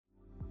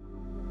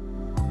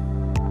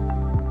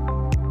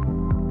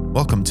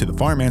Welcome to the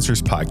Farm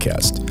Answers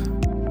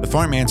Podcast. The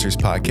Farm Answers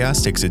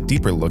Podcast takes a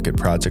deeper look at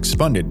projects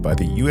funded by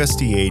the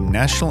USDA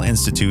National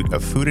Institute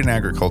of Food and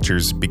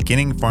Agriculture's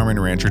Beginning Farm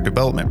and Rancher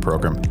Development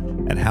Program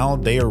and how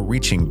they are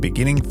reaching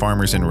beginning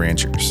farmers and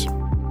ranchers.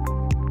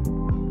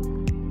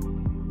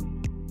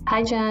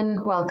 Hi,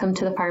 Jen. Welcome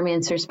to the Farm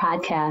Answers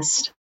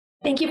Podcast.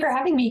 Thank you for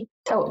having me.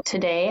 So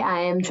today I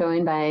am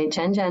joined by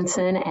Jen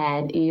Jensen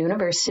at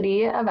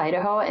University of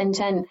Idaho. And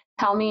Jen,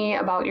 tell me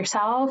about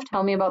yourself.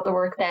 Tell me about the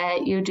work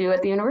that you do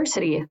at the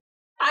university.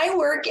 I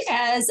work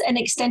as an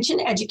extension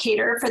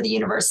educator for the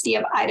University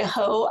of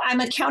Idaho.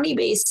 I'm a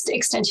county-based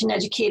extension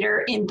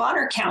educator in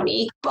Bonner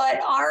County, but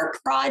our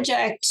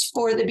project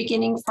for the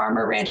Beginning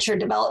Farmer Rancher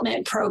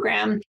Development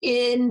Program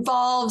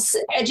involves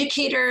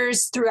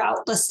educators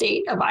throughout the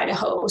state of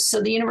Idaho.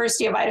 So the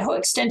University of Idaho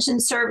Extension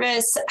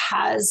Service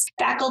has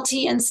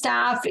faculty and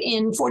staff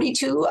in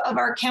 42 of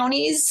our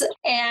counties,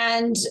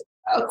 and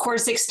of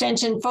course,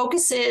 Extension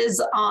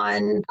focuses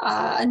on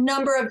a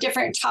number of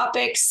different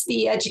topics.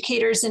 The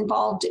educators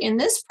involved in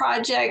this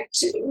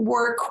project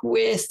work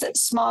with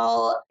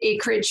small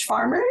acreage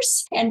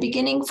farmers and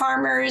beginning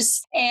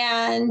farmers,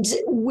 and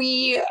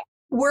we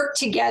work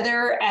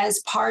together as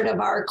part of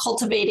our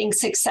Cultivating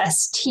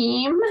Success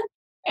team.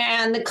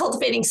 And the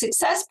Cultivating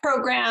Success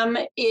program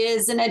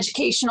is an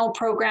educational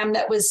program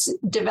that was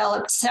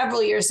developed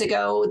several years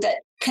ago that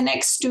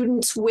connects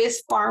students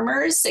with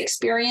farmers,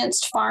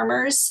 experienced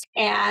farmers,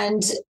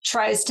 and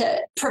tries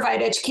to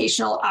provide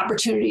educational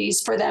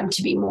opportunities for them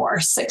to be more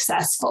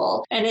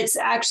successful. And it's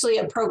actually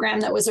a program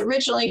that was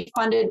originally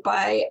funded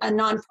by a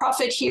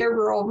nonprofit here,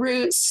 Rural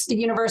Roots, the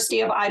University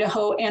of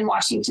Idaho, and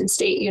Washington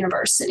State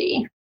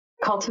University.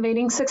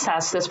 Cultivating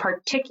Success, this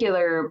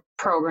particular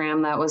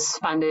program that was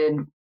funded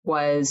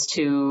was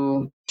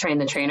to train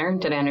the trainer.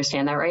 Did I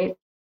understand that right?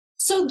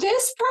 So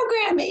this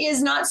program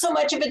is not so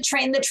much of a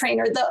train the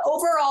trainer. The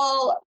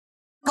overall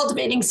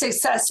Cultivating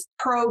Success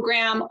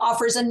program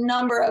offers a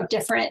number of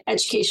different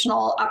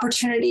educational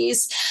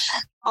opportunities.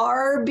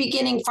 Our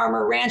Beginning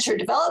Farmer Rancher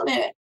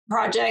Development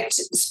project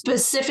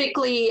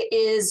specifically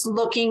is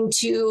looking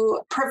to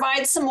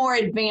provide some more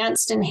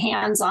advanced and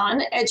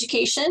hands-on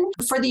education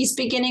for these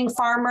beginning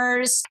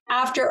farmers.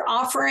 After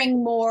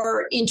offering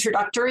more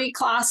introductory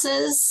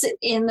classes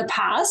in the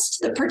past,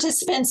 the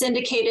participants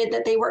indicated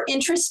that they were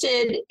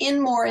interested in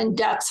more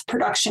in-depth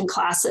production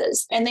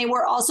classes, and they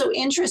were also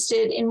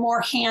interested in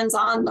more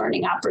hands-on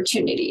learning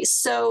opportunities.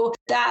 So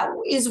that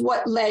is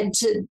what led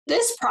to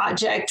this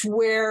project,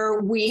 where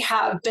we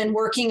have been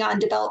working on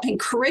developing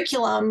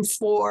curriculum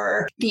for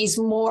these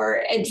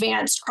more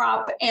advanced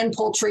crop and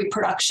poultry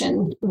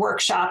production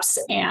workshops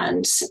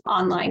and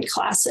online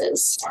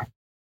classes.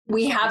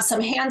 We have some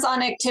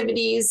hands-on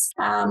activities,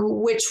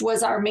 which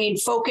was our main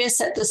focus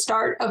at the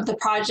start of the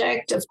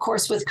project. Of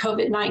course, with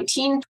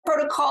COVID-19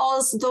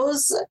 protocols,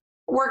 those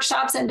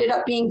workshops ended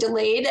up being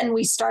delayed, and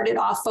we started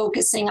off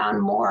focusing on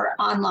more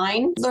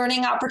online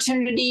learning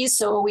opportunities.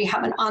 So we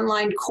have an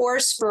online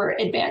course for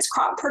advanced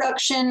crop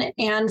production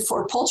and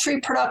for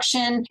poultry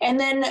production. And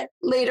then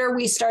later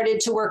we started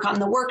to work on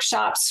the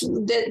workshops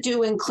that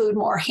do include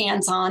more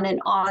hands-on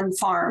and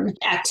on-farm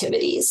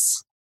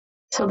activities.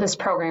 So this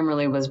program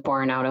really was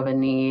born out of a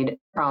need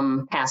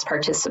from past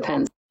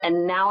participants.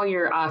 And now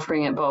you're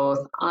offering it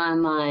both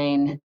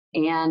online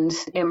and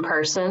in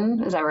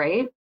person. Is that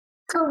right?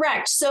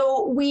 Correct.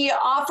 So we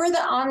offer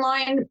the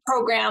online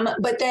program,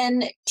 but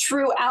then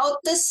throughout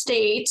the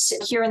state,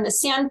 here in the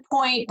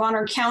Sandpoint,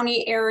 Bonner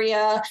County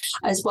area,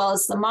 as well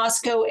as the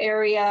Moscow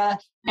area,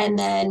 and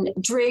then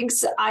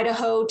Driggs,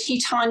 Idaho,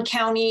 Teton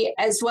County,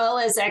 as well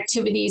as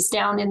activities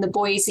down in the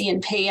Boise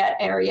and Payette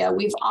area,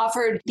 we've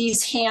offered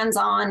these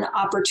hands-on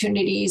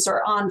opportunities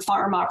or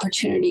on-farm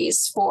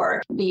opportunities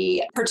for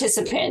the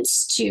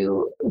participants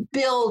to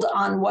build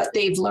on what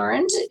they've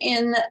learned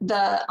in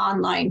the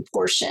online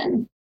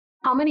portion.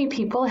 How many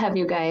people have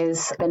you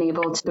guys been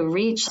able to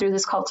reach through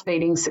this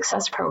Cultivating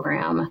Success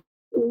program?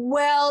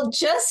 Well,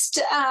 just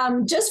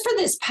for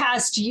this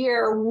past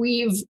year,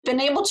 we've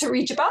been able to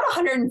reach about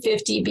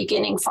 150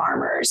 beginning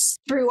farmers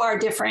through our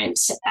different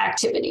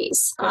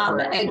activities,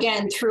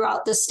 again,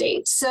 throughout the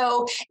state.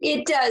 So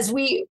it does.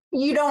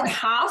 You don't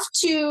have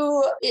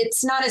to,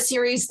 it's not a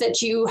series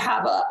that you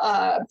have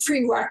a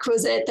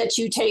prerequisite that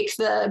you take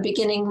the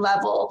beginning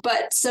level.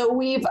 But so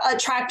we've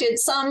attracted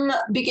some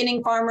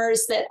beginning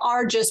farmers that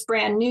are just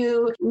brand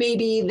new.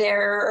 Maybe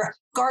they're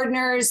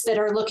gardeners that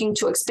are looking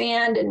to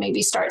expand and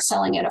maybe start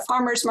selling at a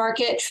farmer's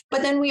market.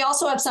 But then we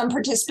also have some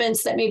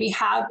participants that maybe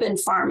have been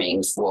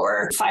farming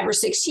for 5 or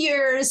 6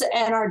 years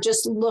and are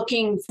just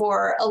looking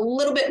for a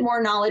little bit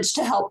more knowledge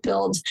to help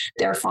build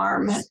their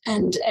farm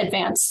and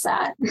advance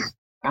that.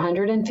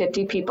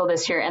 150 people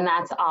this year, and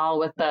that's all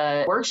with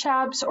the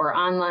workshops or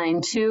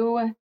online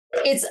too?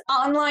 It's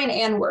online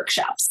and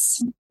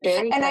workshops.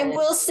 Very and good. I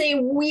will say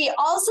we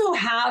also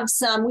have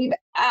we've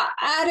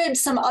added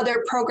some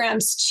other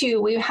programs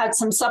too. We've had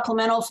some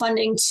supplemental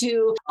funding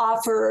to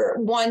offer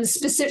one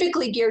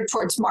specifically geared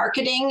towards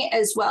marketing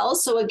as well.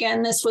 So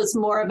again, this was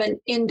more of an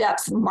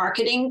in-depth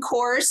marketing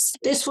course.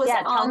 This was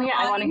tell me,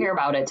 I want to hear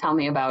about it. Tell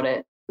me about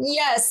it.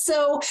 Yes.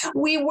 So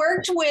we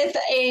worked with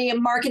a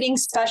marketing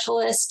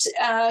specialist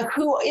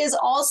who is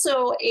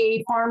also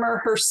a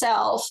farmer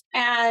herself.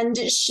 And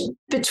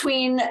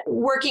between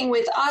working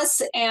with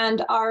us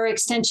and our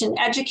extension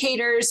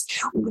educators,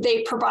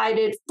 they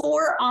provided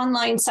 4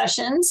 online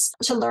sessions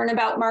to learn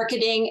about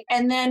marketing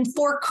and then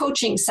 4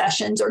 coaching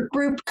sessions or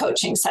group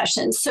coaching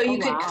sessions. So you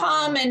could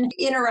come and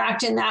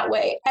interact in that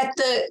way. At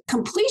the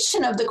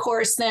completion of the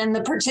course, then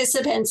the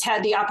participants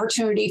had the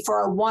opportunity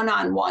for a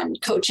one-on-one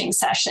coaching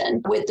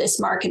session with this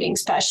marketing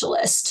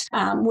specialist,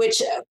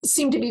 which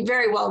seemed to be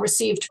very well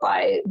received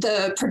by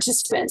the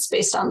participants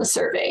based on the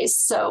surveys.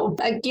 So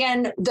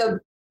again, the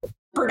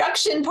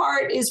production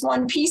part is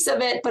one piece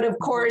of it, but of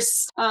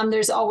course,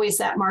 there's always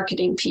that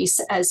marketing piece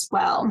as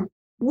well.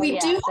 We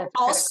do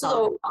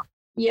also,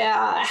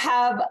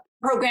 have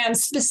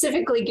programs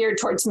specifically geared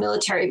towards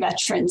military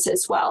veterans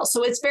as well.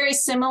 So it's very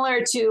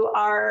similar to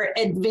our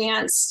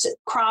advanced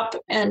crop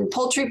and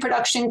poultry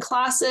production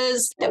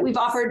classes that we've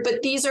offered,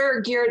 but these are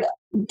geared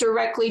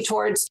directly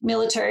towards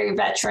military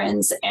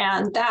veterans.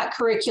 And that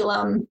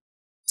curriculum,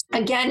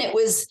 again, it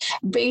was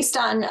based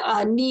on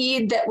a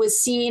need that was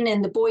seen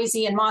in the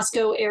Boise and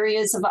Moscow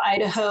areas of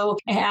Idaho.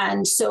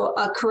 And so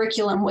a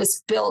curriculum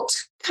was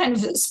built kind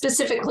of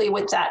specifically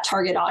with that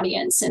target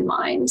audience in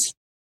mind.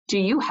 Do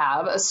you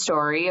have a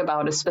story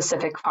about a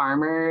specific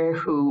farmer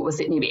who was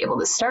maybe able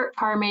to start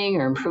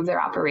farming or improve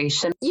their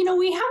operation?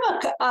 We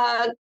have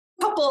a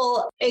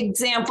couple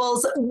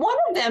examples. One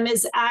of them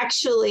is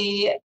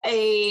actually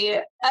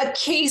a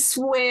case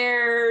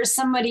where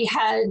somebody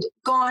had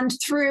gone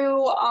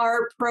through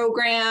our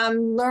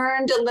program,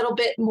 learned a little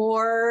bit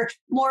more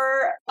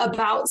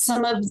about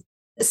some of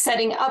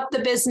setting up the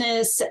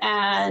business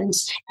and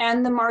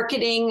the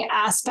marketing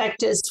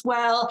aspect as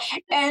well.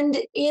 And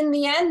in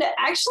the end,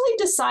 actually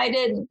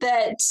decided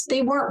that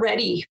they weren't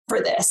ready for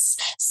this.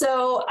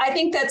 So I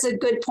think that's a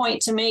good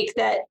point to make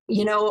that,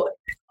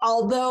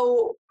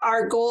 although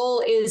our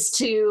goal is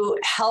to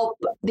help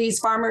these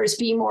farmers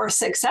be more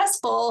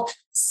successful,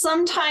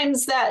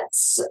 sometimes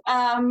that's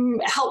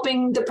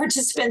helping the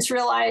participants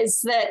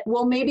realize that,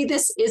 well, maybe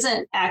this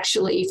isn't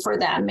actually for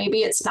them.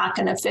 Maybe it's not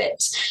going to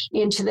fit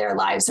into their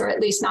lives, or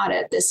at least not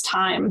at this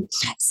time.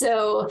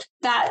 So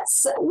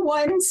that's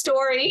one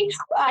story.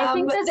 I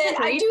think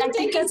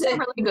that's a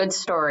really good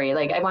story.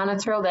 Like, I want to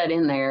throw that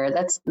in there.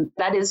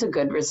 That is a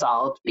good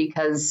result,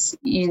 because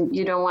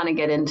you don't want to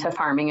get into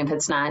farming if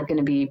it's not going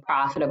to be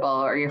profitable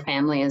or your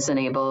family isn't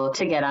able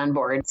to get on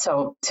board.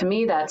 So to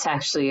me, that's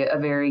actually a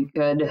very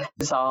good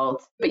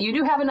result. But you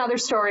do have another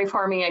story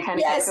for me. I kind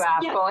of cut you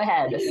off. Go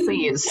ahead,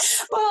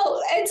 please. Well,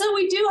 and so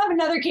we do have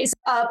another case,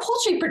 a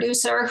poultry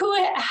producer who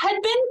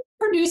had been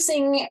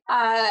producing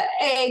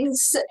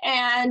eggs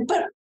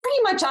but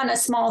pretty much on a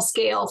small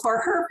scale for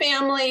her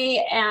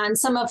family and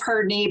some of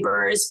her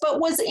neighbors,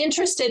 but was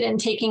interested in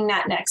taking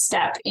that next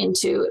step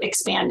into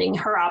expanding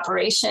her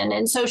operation.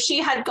 And so she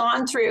had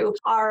gone through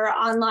our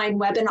online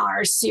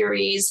webinar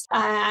series.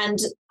 And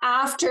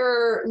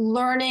after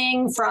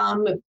learning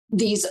from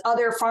these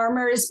other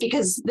farmers,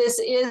 because this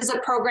is a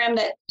program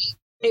that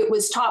it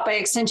was taught by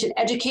extension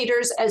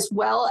educators as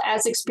well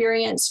as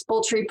experienced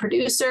poultry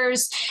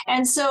producers.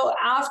 And so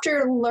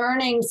after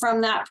learning from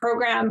that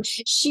program,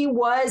 she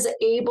was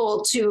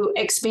able to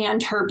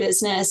expand her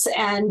business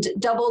and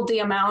doubled the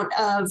amount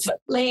of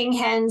laying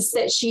hens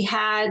that she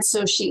had.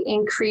 So she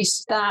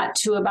increased that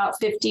to about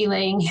 50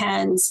 laying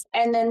hens,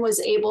 and then was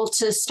able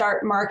to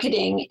start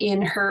marketing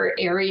in her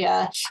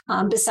area,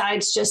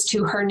 besides just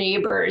to her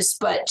neighbors,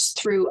 but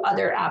through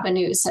other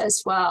avenues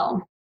as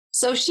well.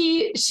 So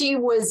she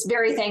was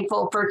very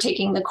thankful for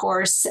taking the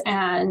course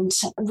and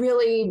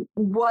really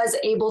was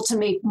able to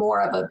make more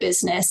of a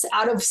business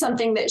out of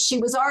something that she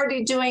was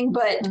already doing,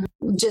 but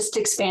just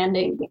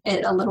expanding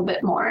it a little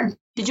bit more.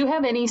 Did you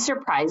have any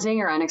surprising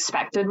or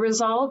unexpected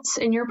results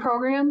in your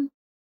program?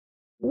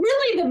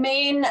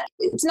 Really,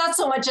 it's not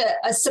so much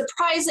a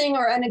surprising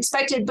or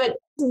unexpected, but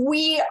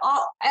we,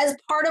 as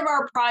part of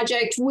our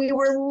project, we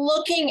were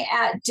looking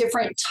at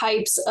different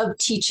types of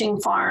teaching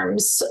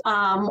farms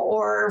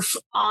or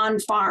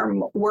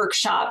on-farm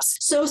workshops.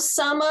 So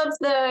some of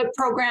the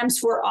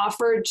programs were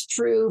offered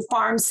through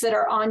farms that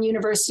are on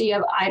University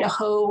of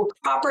Idaho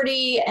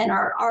property and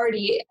are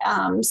already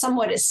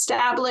somewhat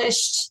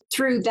established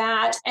through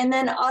that. And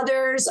then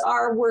others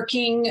are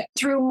working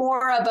through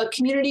more of a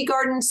community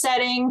garden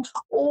setting,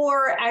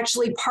 or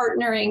actually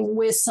partnering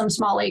with some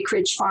small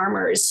acreage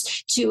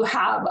farmers to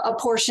have a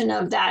portion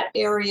of that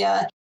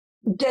area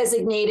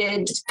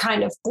designated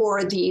kind of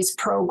for these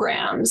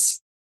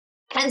programs.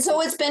 And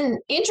so it's been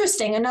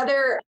interesting.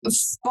 Another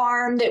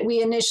farm that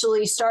we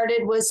initially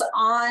started was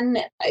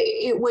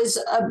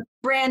a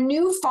brand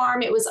new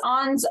farm. It was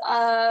on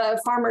a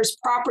farmer's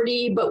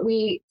property, but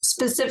we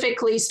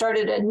specifically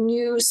started a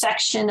new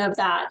section of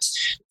that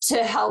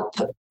to help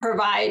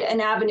provide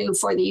an avenue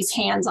for these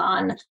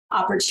hands-on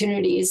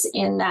opportunities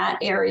in that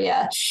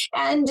area.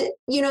 And,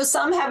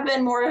 some have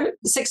been more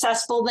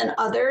successful than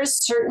others.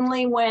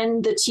 Certainly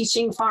when the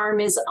teaching farm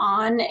is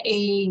on a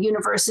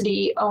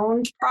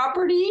university-owned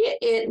property,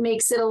 it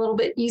makes it a little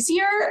bit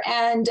easier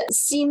and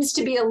seems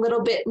to be a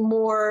little bit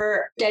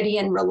more steady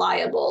and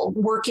reliable.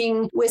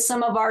 Working with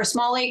some of our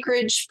small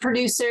acreage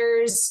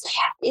producers,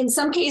 in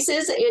some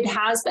cases, it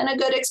has been a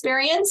good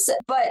experience,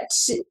 but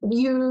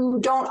you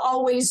don't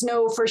always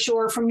know for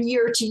sure from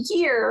year to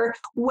year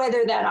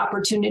whether that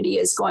opportunity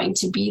is going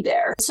to be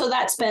there. So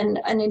that's been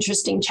an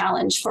interesting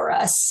challenge for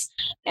us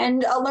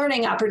and a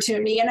learning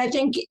opportunity. And I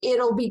think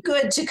it'll be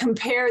good to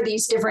compare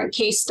these different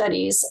case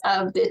studies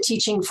of the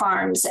teaching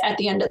farms at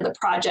the end of the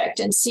project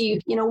and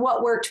see,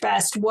 what worked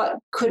best, what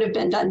could have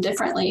been done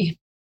differently.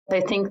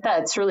 I think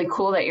that's really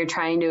cool that you're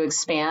trying to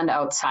expand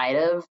outside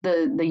of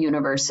the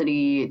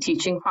university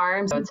teaching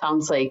farms. So it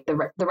sounds like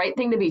the right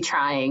thing to be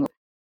trying.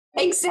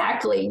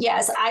 Exactly.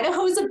 Yes.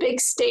 Idaho is a big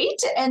state.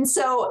 And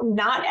so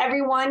not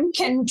everyone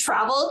can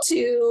travel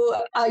to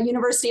a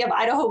University of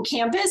Idaho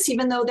campus,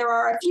 even though there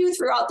are a few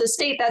throughout the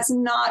state. That's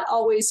not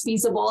always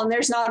feasible. And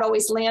there's not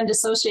always land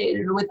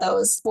associated with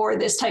those for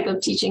this type of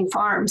teaching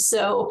farm.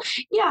 So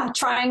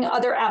trying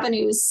other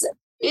avenues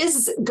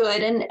is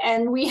good.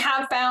 And we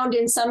have found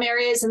in some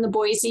areas in the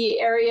Boise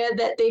area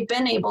that they've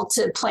been able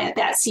to plant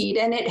that seed,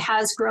 and it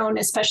has grown,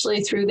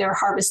 especially through their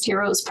Harvest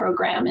Heroes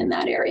program in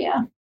that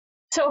area.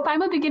 So if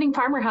I'm a beginning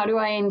farmer, how do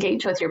I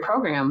engage with your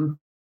program?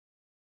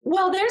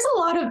 Well, there's a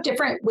lot of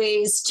different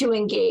ways to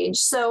engage.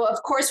 So,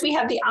 of course, we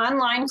have the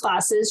online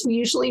classes. We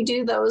usually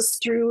do those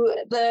through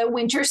the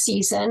winter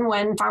season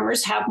when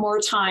farmers have more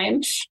time.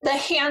 The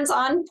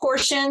hands-on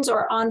portions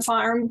or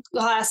on-farm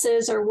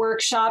classes or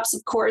workshops,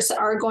 of course,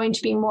 are going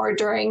to be more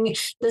during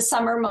the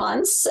summer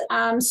months.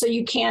 So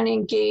you can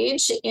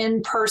engage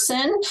in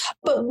person.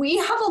 But we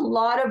have a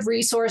lot of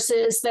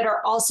resources that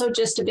are also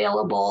just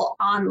available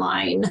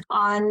online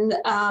on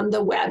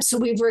the web. So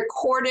we've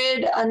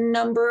recorded a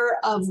number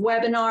of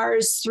webinars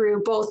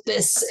through both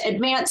this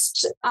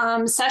advanced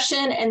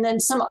session and then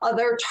some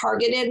other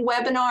targeted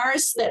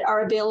webinars that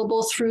are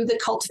available through the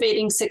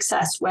Cultivating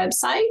Success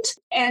website.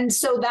 And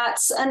so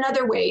that's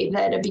another way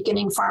that a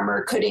beginning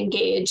farmer could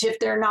engage if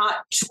they're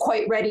not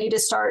quite ready to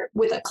start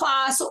with a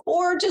class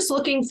or just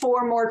looking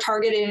for more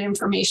targeted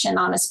information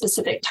on a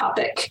specific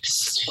topic.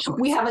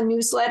 We have a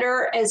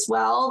newsletter as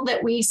well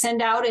that we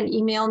send out, an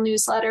email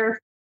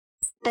newsletter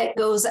that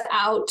goes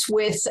out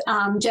with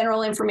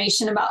general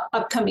information about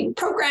upcoming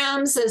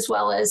programs, as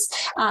well as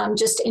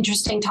just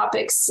interesting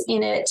topics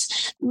in it.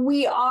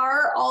 We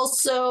are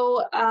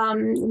also,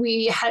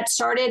 we had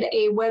started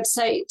a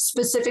website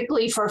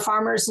specifically for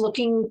farmers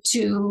looking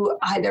to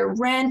either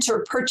rent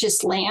or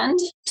purchase land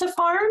to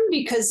farm,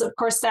 because of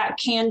course that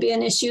can be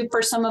an issue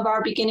for some of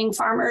our beginning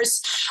farmers.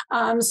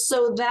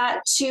 So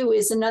that too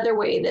is another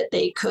way that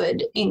they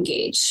could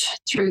engage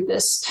through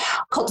this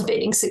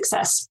Cultivating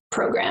Success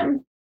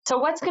program. So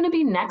what's going to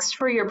be next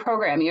for your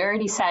program? You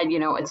already said,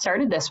 it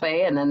started this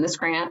way, and then this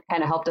grant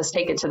kind of helped us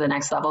take it to the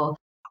next level.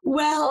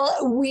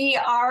 Well, we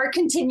are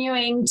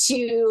continuing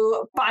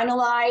to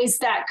finalize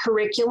that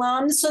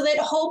curriculum so that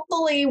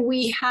hopefully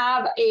we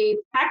have a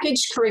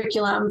packaged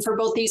curriculum for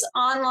both these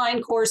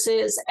online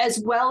courses as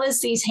well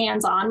as these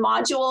hands-on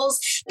modules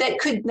that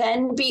could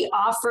then be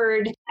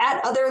offered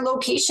at other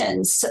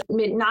locations,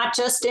 not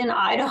just in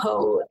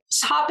Idaho.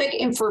 Topic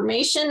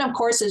information, of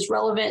course, is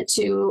relevant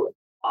to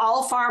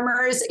all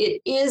farmers.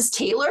 It is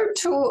tailored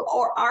to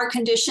our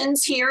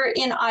conditions here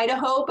in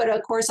Idaho, but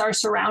of course our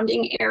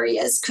surrounding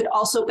areas could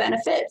also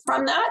benefit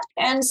from that.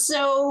 And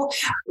so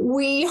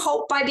we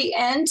hope by the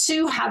end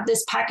to have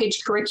this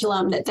packaged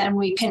curriculum that then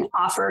we can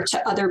offer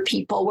to other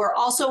people. We're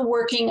also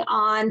working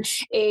on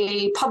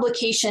a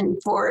publication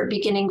for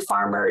beginning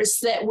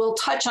farmers that will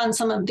touch on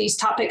some of these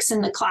topics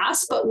in the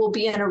class, but will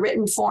be in a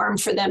written form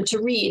for them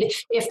to read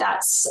if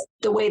that's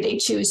the way they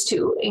choose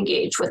to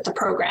engage with the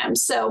program.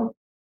 So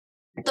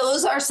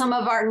those are some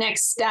of our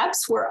next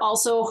steps. We're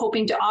also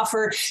hoping to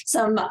offer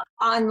some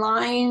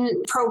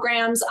online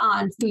programs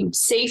on food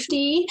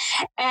safety.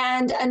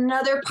 And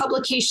another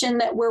publication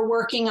that we're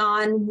working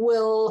on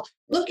will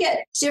look at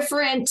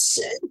different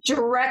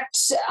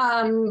direct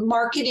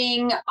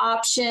marketing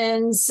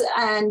options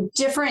and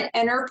different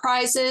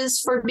enterprises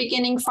for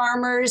beginning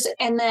farmers.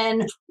 And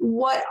then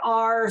what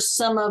are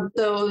some of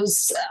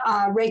those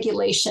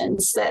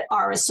regulations that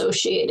are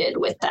associated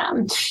with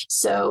them?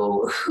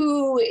 So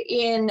who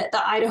in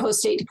the Idaho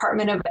State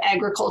Department of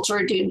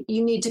Agriculture do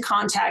you need to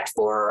contact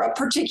for a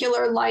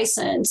particular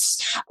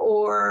license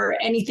or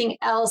anything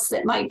else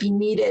that might be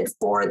needed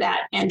for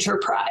that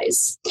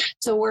enterprise?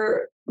 So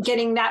we're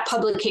getting that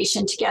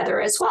publication together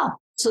as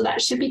well. So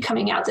that should be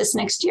coming out this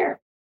next year.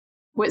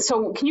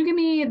 So can you give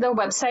me the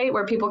website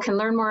where people can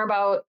learn more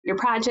about your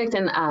project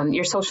and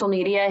your social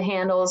media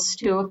handles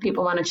too, if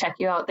people want to check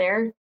you out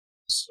there?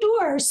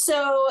 Sure.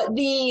 So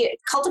the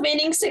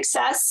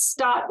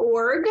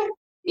cultivatingsuccess.org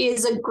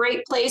is a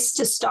great place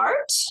to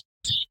start.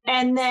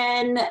 And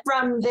then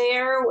from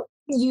there,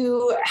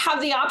 you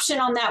have the option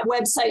on that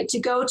website to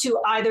go to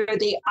either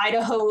the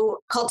Idaho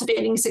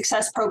Cultivating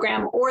Success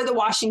program or the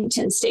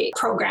Washington State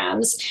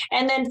programs.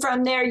 And then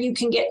from there, you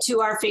can get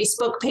to our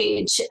Facebook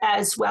page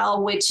as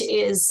well, which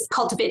is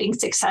Cultivating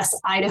Success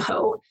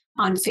Idaho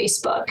on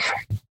Facebook.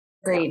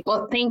 Great.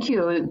 Well, thank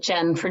you,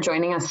 Jen, for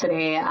joining us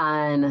today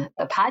on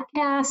the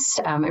podcast.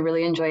 I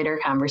really enjoyed our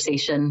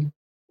conversation.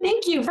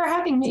 Thank you for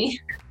having me.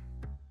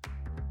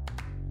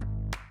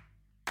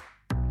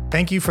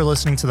 Thank you for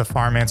listening to the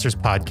Farm Answers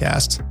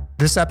podcast.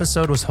 This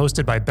episode was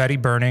hosted by Betty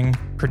Burning,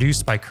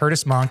 produced by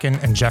Curtis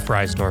Monken and Jeff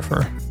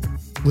Reisdorfer.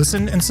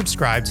 Listen and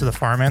subscribe to the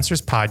Farm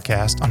Answers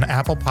podcast on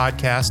Apple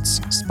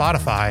Podcasts,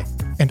 Spotify,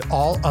 and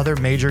all other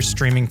major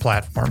streaming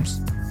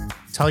platforms.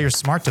 Tell your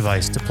smart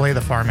device to play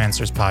the Farm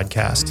Answers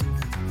podcast.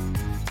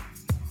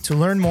 To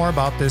learn more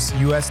about this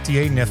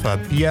USDA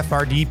NIFA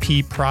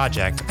BFRDP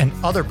project and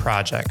other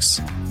projects,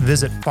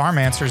 visit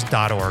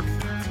farmanswers.org.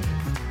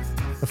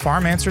 The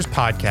Farm Answers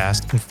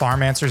podcast and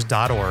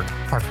farmanswers.org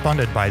are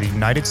funded by the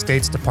United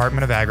States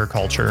Department of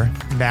Agriculture,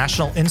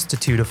 National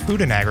Institute of Food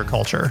and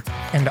Agriculture,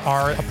 and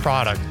are a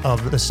product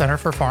of the Center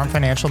for Farm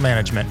Financial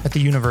Management at the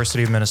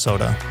University of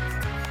Minnesota.